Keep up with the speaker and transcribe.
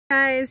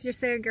Guys, your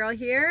Saga Girl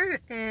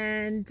here,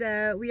 and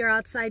we are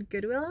outside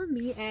Goodwill,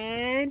 me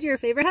and your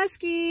favorite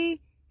husky.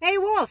 Hey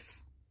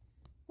Wolf!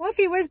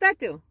 Wolfie, where's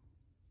Betu?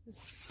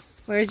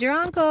 Where's your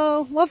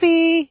uncle?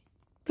 Wolfie!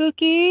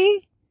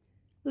 Cookie!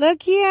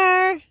 Look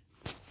here!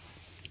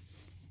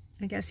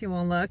 I guess he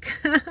won't look.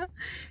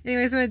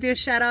 Anyways, I want to do a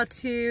shout out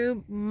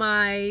to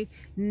my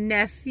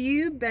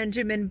nephew,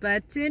 Benjamin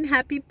Button.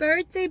 Happy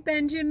birthday,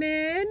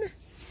 Benjamin!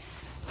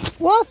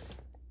 Wolf!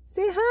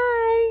 Say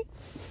hi!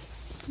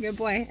 Good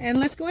boy. And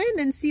let's go in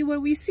and see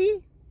what we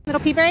see.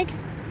 Little pee break.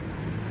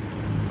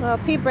 Little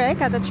pee break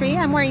at the tree.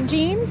 I'm wearing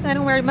jeans. I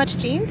don't wear much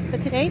jeans,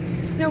 but today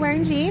we're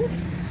wearing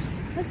jeans.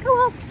 Let's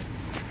go up.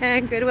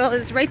 And Goodwill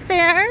is right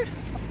there.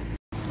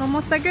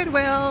 Almost at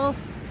Goodwill.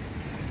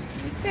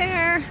 Right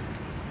there.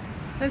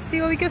 Let's see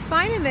what we can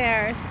find in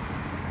there.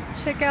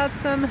 Check out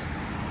some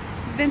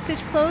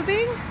vintage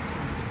clothing.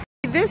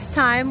 This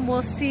time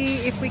we'll see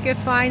if we could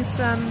find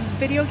some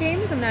video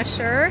games. I'm not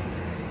sure.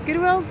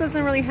 Goodwill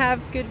doesn't really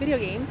have good video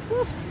games.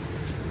 Woo.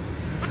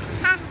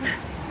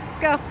 Let's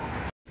go.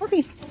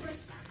 Wolfie.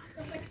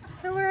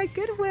 And we're at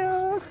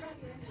Goodwill.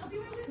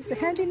 This is a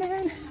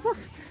handyman. Woo.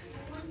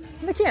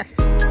 Look here.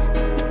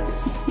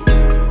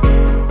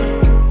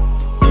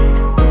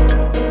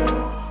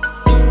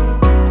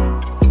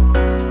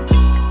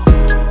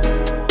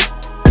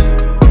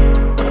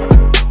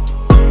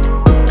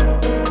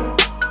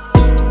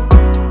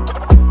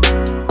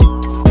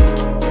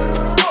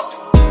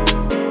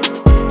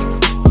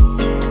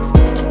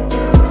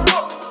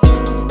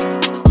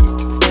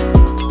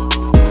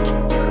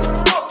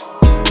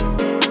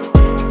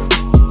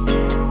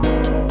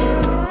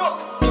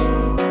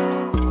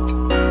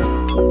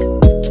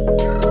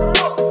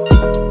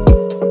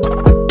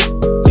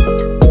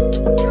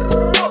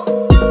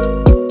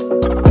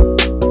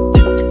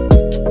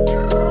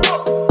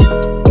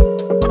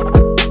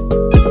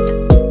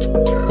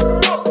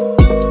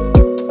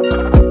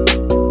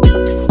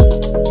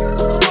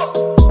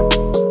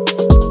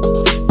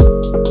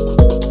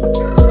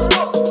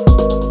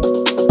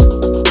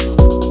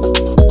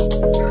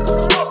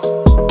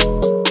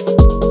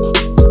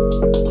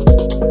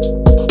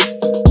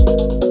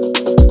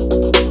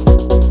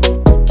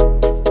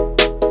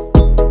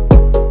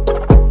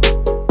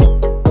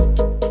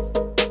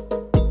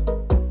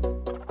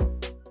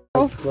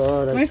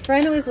 My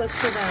friend always looks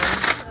for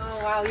them.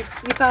 Oh wow, you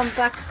found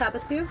Black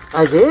Sabbath too?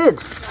 I did.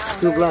 Wow,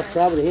 Two Black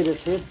Sabbath, Hidden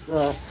Fits,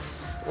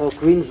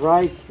 Queen's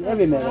Reich,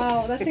 every minute.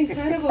 Wow, that's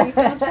incredible. You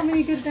found so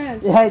many good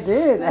bands. Yeah, I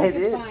did. I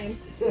did. Fine.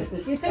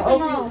 You took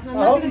them all.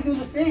 I hope you do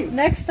the same.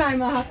 Next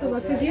time I'll have to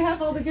look because you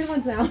have all the good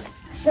ones now.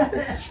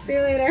 See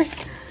you later.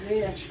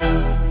 Yeah.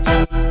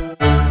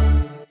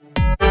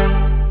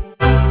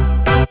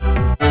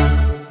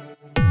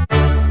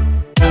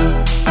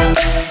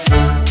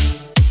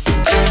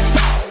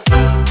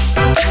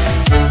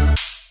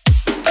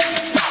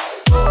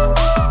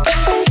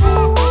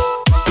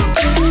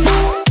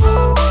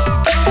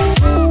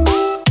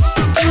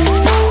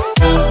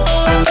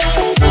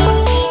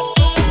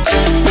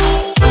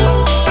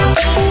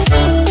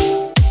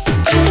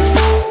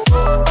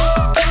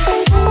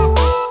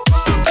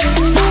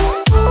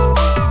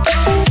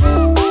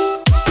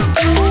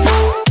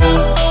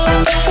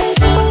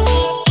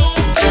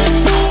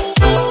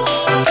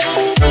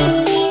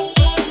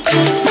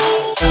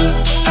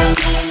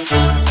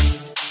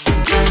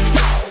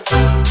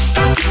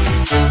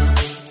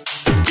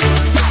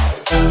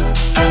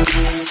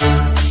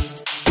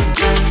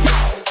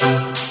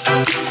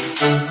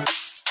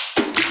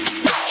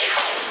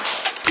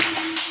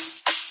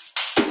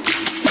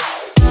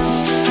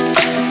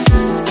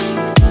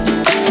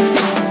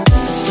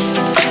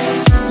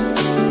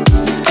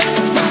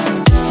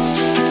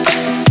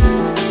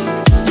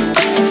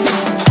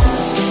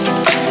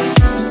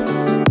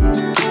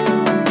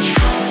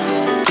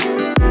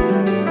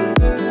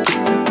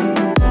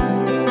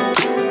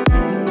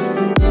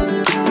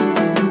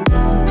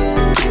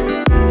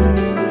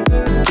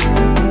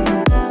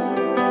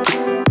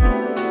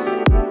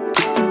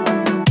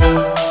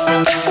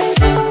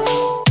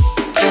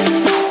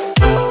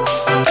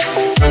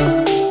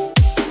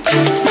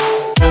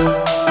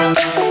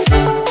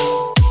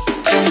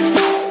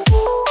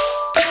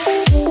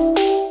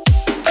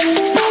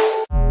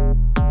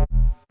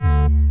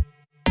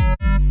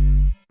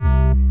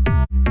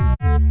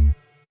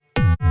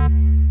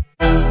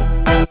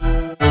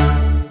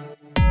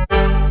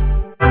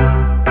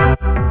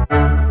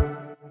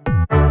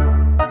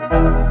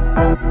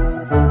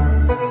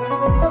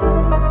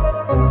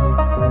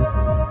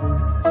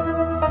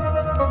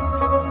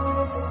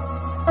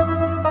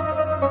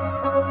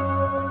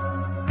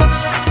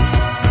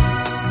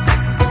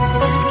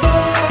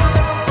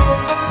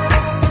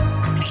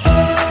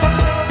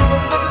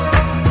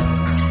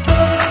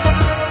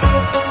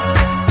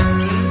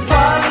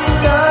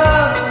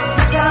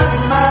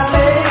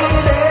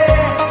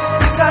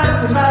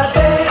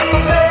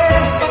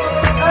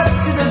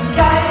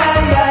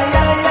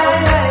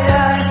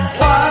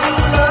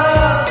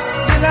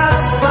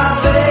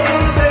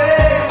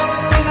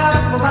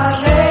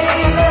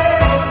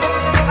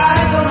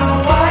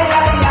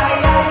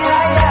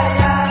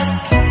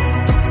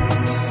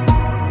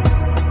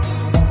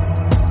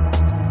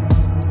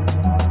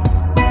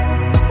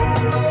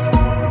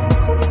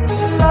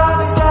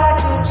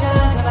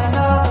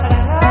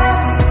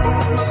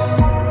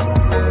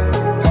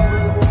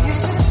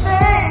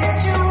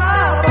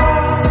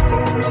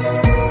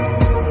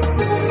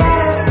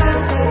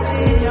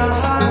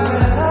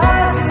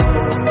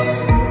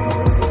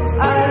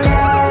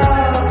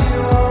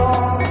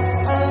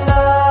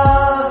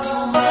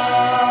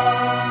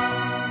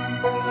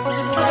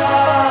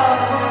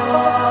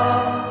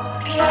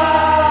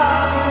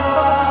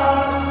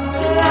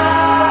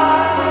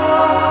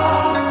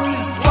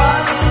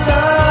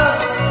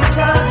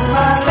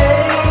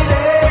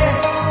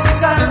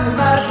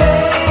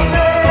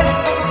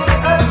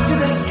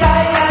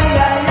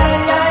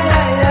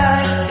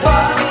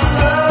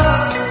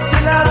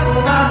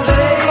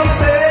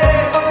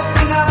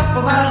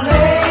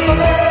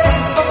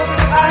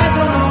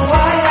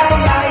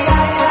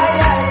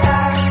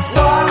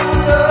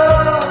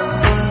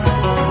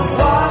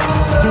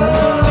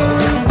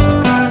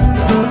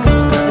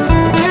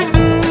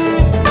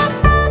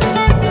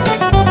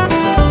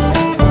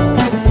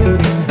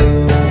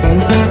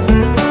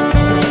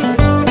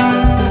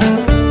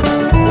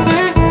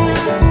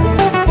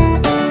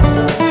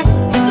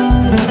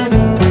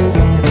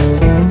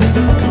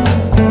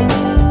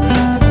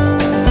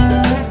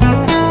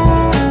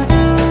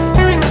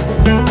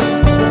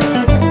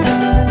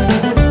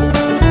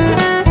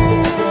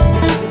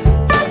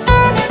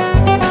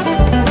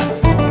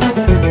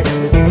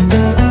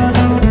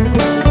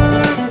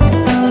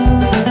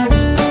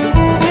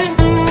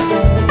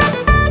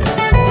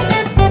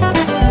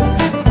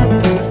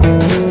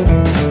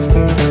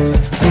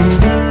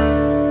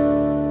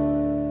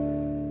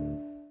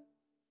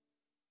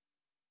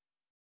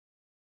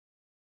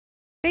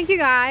 Thank you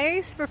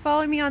guys for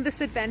following me on this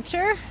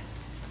adventure.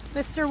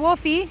 Mr.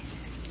 Wolfie,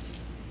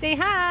 say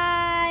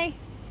hi.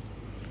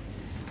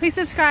 Please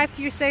subscribe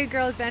to Your Say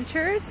Girl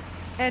Adventures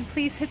and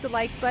please hit the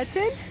like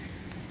button.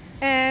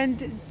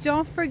 And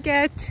don't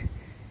forget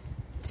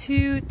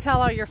to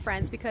tell all your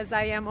friends because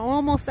I am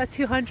almost at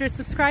 200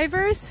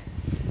 subscribers.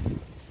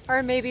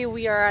 Or maybe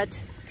we are at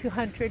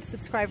 200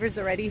 subscribers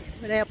already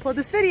when I upload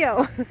this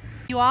video. See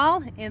you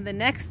all in the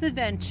next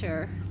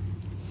adventure.